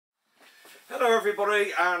Hello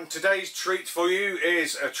everybody, and today's treat for you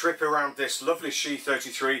is a trip around this lovely She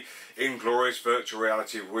 33 in glorious virtual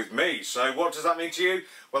reality with me. So what does that mean to you?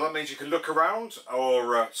 Well, that means you can look around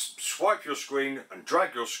or swipe your screen and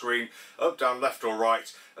drag your screen up, down, left or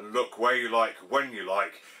right and look where you like, when you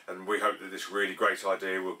like, and we hope that this really great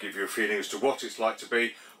idea will give you a feeling as to what it's like to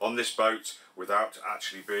be on this boat without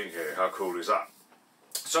actually being here. How cool is that?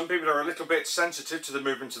 Some people are a little bit sensitive to the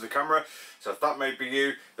movement of the camera, so if that may be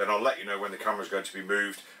you, then I'll let you know when the camera is going to be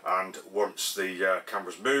moved, and once the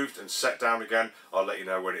camera's moved and set down again, I'll let you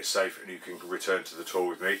know when it's safe and you can return to the tour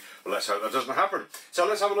with me. But let's hope that doesn't happen. So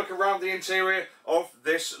let's have a look around the interior of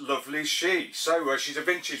this lovely She. So she's a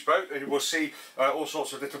vintage boat, and we'll see all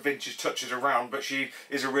sorts of little vintage touches around, but she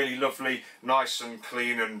is a really lovely, nice and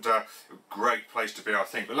clean and great place to be, I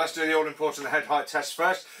think. But let's do the all-important head height test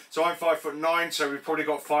first. So I'm 5'9", so we've probably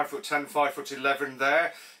got 5'10", 5'11"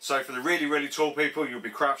 there. So for the really tall people, you'll be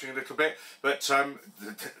crouching a little bit, but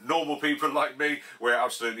normal people like me, we're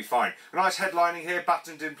absolutely fine. A nice headlining here,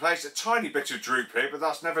 battened in place, a tiny bit of droop here, but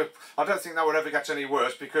that's never, I don't think that would ever get any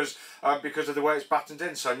worse because of the way it's battened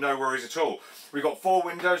in, so no worries at all. We've got 4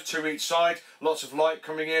 windows, 2 each side, lots of light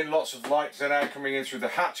coming in, lots of light and air coming in through the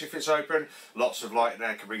hatch if it's open, lots of light and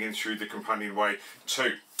air coming in through the companionway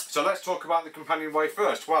too. So let's talk about the companionway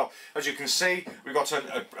first. Well, as you can see, we've got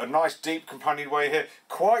a nice deep companionway here,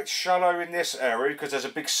 quite shallow in this area because there's a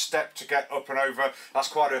big step to get up and over. That's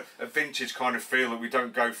quite a vintage kind of feel that we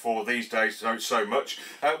don't go for these days so much.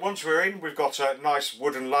 Once we're in, we've got a nice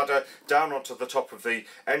wooden ladder down onto the top of the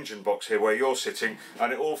engine box here where you're sitting,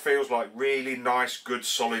 and it all feels like really nice, good,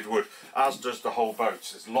 solid wood, as does the whole boat.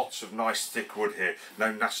 There's lots of nice thick wood here,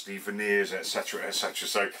 no nasty veneers, etc, etc,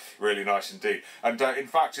 so really nice indeed. And in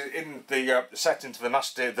fact, in the set into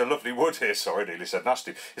the lovely wood here, sorry, I nearly said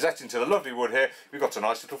nasty, set into the lovely wood here, we've got a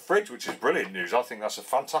nice little fridge, which is brilliant news. I think that's a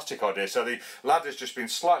fantastic idea. So the ladder's just been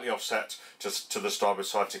slightly offset to the starboard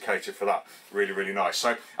side to cater for that. Really nice.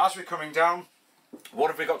 So as we're coming down, what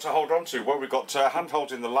have we got to hold on to? Well, we've got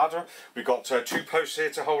handholds in the ladder, we've got 2 posts here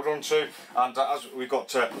to hold on to, and as we've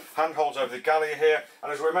got handholds over the galley here,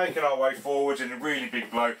 and as we're making our way forward in a really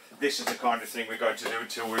big blow, this is the kind of thing we're going to do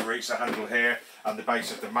until we reach the handle here and the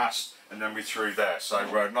base of the mast, and then we're through there.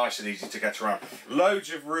 So nice and easy to get around.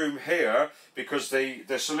 Loads of room here because the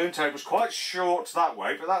saloon table's quite short that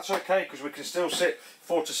way, but that's okay because we can still sit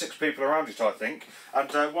 4 to 6 people around it, I think.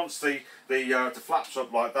 And once the flaps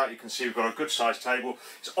up like that, you can see we've got a good sized table.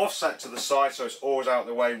 It's offset to the side, so it's always out of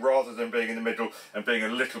the way rather than being in the middle and being a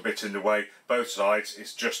little bit in the way. Both sides,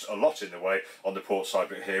 it's just a lot in the way on the port side,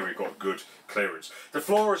 but here we've got good clearance. The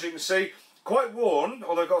floor, as you can see, quite worn,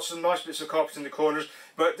 although got some nice bits of carpet in the corners,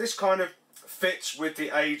 but this kind of fits with the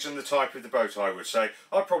age and the type of the boat, I would say.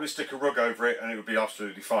 I'd probably stick a rug over it and it would be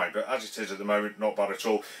absolutely fine, but as it is at the moment, not bad at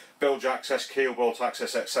all. Bilge access, keel bolt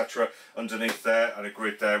access, etc. underneath there, and a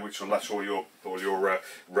grid there which will let all your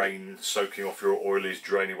rain soaking off your oilies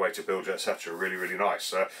drain away to bilge, etc. Really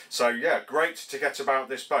nice. So yeah, great to get about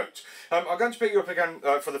this boat. I'm going to pick you up again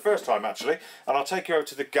for the first time actually, and I'll take you over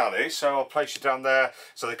to the galley, so I'll place you down there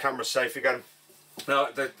so the camera's safe again. Now,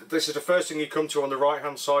 this is the first thing you come to on the right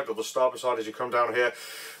hand side, or the starboard side as you come down here.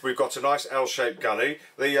 We've got a nice L-shaped galley.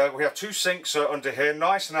 We have 2 sinks under here,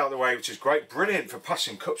 nice and out of the way, which is great. Brilliant for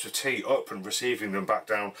passing cups of tea up and receiving them back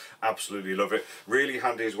down. Absolutely love it. Really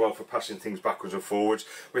handy as well for passing things backwards and forwards.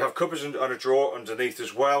 We have cupboards and a drawer underneath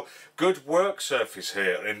as well. Good work surface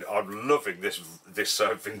here, and I'm loving this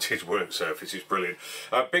vintage work surface. It's brilliant.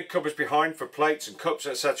 Big cupboards behind for plates and cups,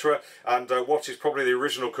 etc. And what is probably the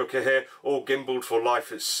original cooker here, all gimbaled for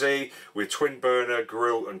life at sea with twin burner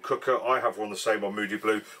grill and cooker. I have one the same on Moody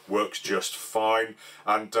Blue, works just fine,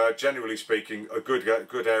 and generally speaking a good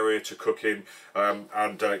area to cook in,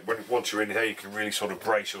 once you're in here you can really sort of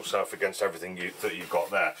brace yourself against everything that you've got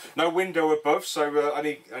there. No window above, so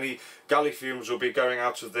any galley fumes will be going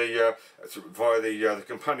out of the via the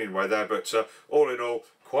companionway there, but all in all,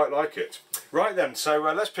 quite like it. Right then, so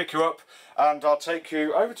let's pick you up and I'll take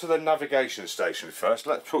you over to the navigation station first.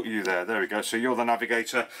 Let's put you there. There we go. So you're the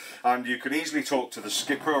navigator, and you can easily talk to the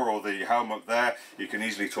skipper or the helm up there. You can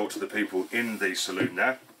easily talk to the people in the saloon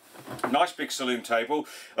there. Nice big saloon table.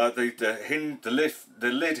 The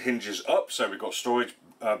lid hinges up, so we've got storage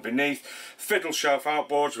beneath. Fiddle shelf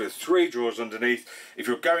outboards with 3 drawers underneath. If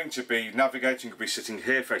you're going to be navigating, you'll be sitting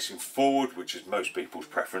here facing forward, which is most people's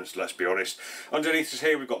preference, let's be honest. Underneath us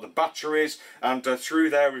here we've got the batteries, and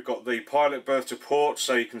through there we've got the pilot berth to port,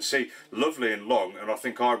 so you can see lovely and long, and I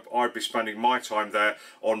think I'd be spending my time there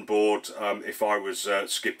on board if I was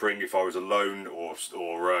skippering, if I was alone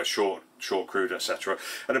or short short crude, etc.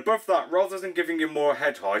 And above that, rather than giving you more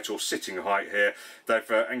head height or sitting height here, they've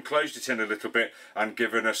enclosed it in a little bit and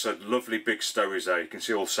given us a lovely big stowage there. You can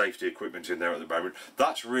see all safety equipment in there at the moment.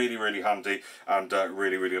 That's really, really handy, and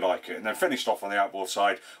really, really like it. And then finished off on the outboard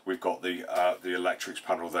side, we've got the electrics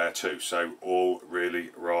panel there too. So all really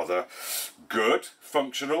rather good,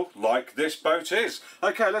 functional, like this boat is.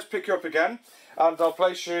 Okay, let's pick you up again, and I'll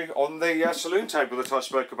place you on the saloon table that I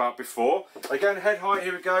spoke about before. Again, head height,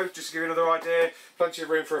 here we go, just to give you another idea. Plenty of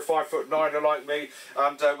room for a 5'9" like me.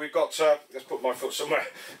 And we've got, let's put my foot somewhere,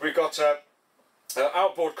 we've got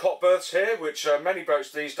outboard cot berths here, which many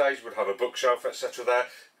boats these days would have a bookshelf, etc. there.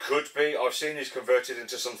 Could be, I've seen these converted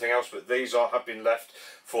into something else, but these have been left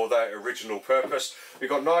for their original purpose. We've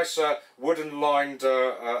got nice wooden lined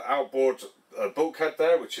outboard bulkhead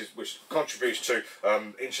there, which contributes to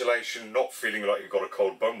insulation, not feeling like you've got a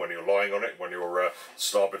cold bum when you're lying on it, when you're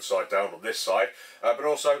starboard side down on this side, but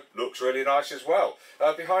also looks really nice as well.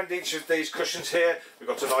 Behind each of these cushions here, we've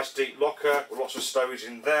got a nice deep locker with lots of stowage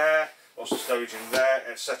in there. Lots of stowage in there,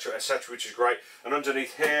 etc, etc, which is great. And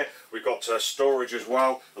underneath here we've got storage as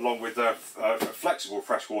well, along with a flexible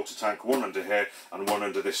freshwater tank, one under here and one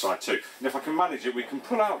under this side too. And if I can manage it, we can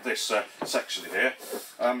pull out this section here.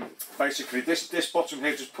 Basically this bottom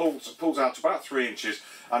here just pulls out about 3 inches,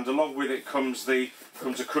 and along with it comes a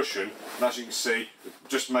cushion, and as you can see, it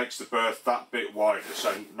just makes the berth that bit wider,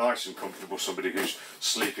 so nice and comfortable, somebody who's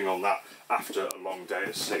sleeping on that after a long day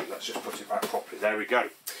at sea. Let's just put it back properly. There we go.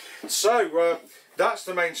 So that's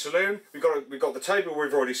the main saloon. We've got the table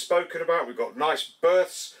we've already spoken about. We've got nice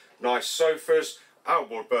berths, nice sofas,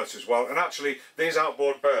 outboard berths as well. And actually, these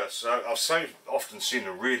outboard berths, I've so often seen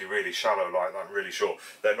them really, really shallow like that, really short.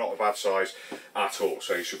 They're not a bad size at all,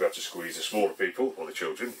 so you should be able to squeeze the smaller people or the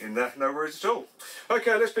children in there, no worries at all.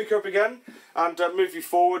 Okay, let's pick you up again and move you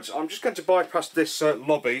forwards. I'm just going to bypass this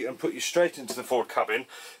lobby and put you straight into the forward cabin,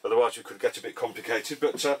 otherwise we could get a bit complicated.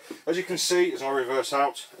 But as you can see, as I reverse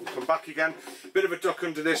out and come back again, a bit of a duck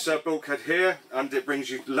under this bulkhead here, and it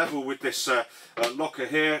brings you level with this locker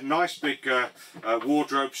here. Nice big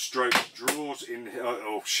wardrobe stroke drawers in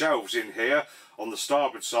or shelves in here on the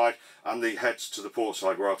starboard side, and the heads to the port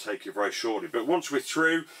side, where I'll take you very shortly. But once we're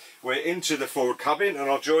through, we're into the forward cabin, and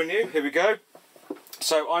I'll join you. Here we go.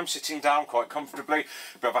 So I'm sitting down quite comfortably.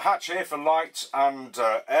 We have a hatch here for light and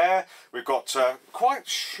air. We've got quite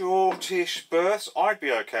shortish berths. I'd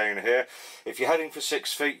be okay in here. If you're heading for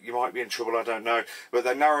 6 feet, you might be in trouble, I don't know. But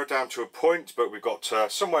they're narrowed down to a point, but we've got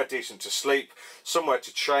somewhere decent to sleep, somewhere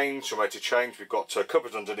to change. We've got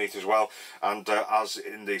cupboards underneath as well. And as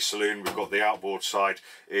in the saloon, we've got the outboard side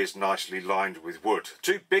is nicely lined with wood.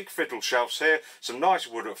 2 big fiddle shelves here, some nice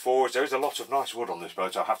wood at forwards. There is a lot of nice wood on this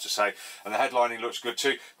boat, I have to say. And the headlining looks good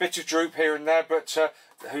too. Bit of droop here and there, but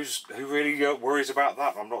who really worries about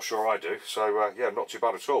that? I'm not sure I do. So yeah, not too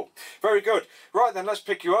bad at all. Very good. Right then, let's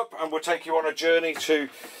pick you up and we'll take you on a journey to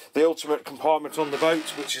the ultimate compartment on the boat,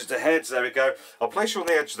 which is the heads. There we go. I'll place you on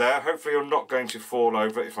the edge there. Hopefully you're not going to fall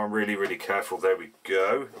over if I'm really, really careful. There we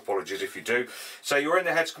go. Apologies if you do. So you're in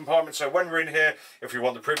the heads compartment. So when we're in here, if we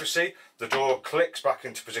want the privacy, the door clicks back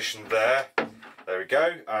into position there. There we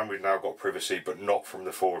go, and we've now got privacy, but not from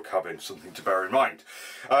the forward cabin, something to bear in mind.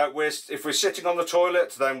 If we're sitting on the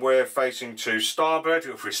toilet, then we're facing to starboard.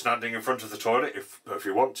 If we're standing in front of the toilet, if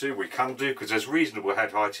we want to, we can do, because there's reasonable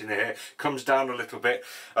head height in here. Comes down a little bit,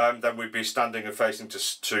 then we'd be standing and facing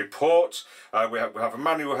to port. We have a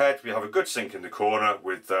manual head, we have a good sink in the corner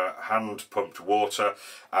with hand pumped water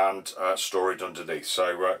and storage underneath.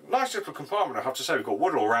 So nice little compartment, I have to say. We've got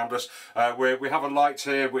wood all around us. We have a light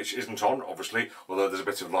here which isn't on, obviously, although there's a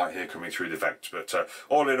bit of light here coming through the vent. But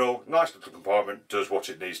all in all, nice little compartment, does what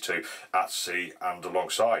it needs to at sea and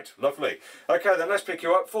alongside. Lovely. Okay then, let's pick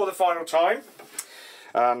you up for the final time.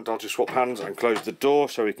 And I'll just swap hands and close the door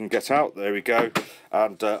so we can get out. There we go.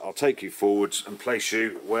 And I'll take you forwards and place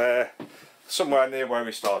you somewhere near where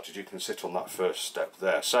we started. You can sit on that first step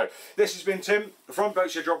there. So this has been Tim from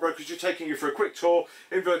Boatshed Yacht Brokers. You're taking you for a quick tour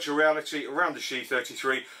in virtual reality around the She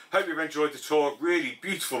 33. Hope you've enjoyed the tour. Really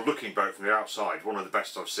beautiful looking boat from the outside, one of the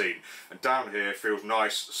best I've seen. And down here feels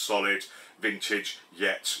nice, solid, vintage,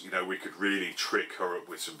 yet you know we could really trick her up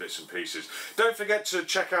with some bits and pieces. Don't forget to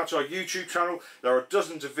check out our YouTube channel. There are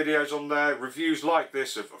dozens of videos on there, reviews like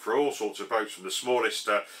this for all sorts of boats, from the smallest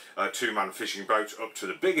 2-man fishing boat up to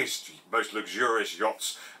the biggest, most luxurious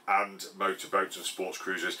yachts and motorboats and sports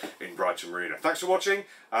cruisers in Brighton Marina. Thanks for watching,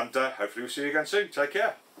 and hopefully we'll see you again soon. Take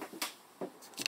care.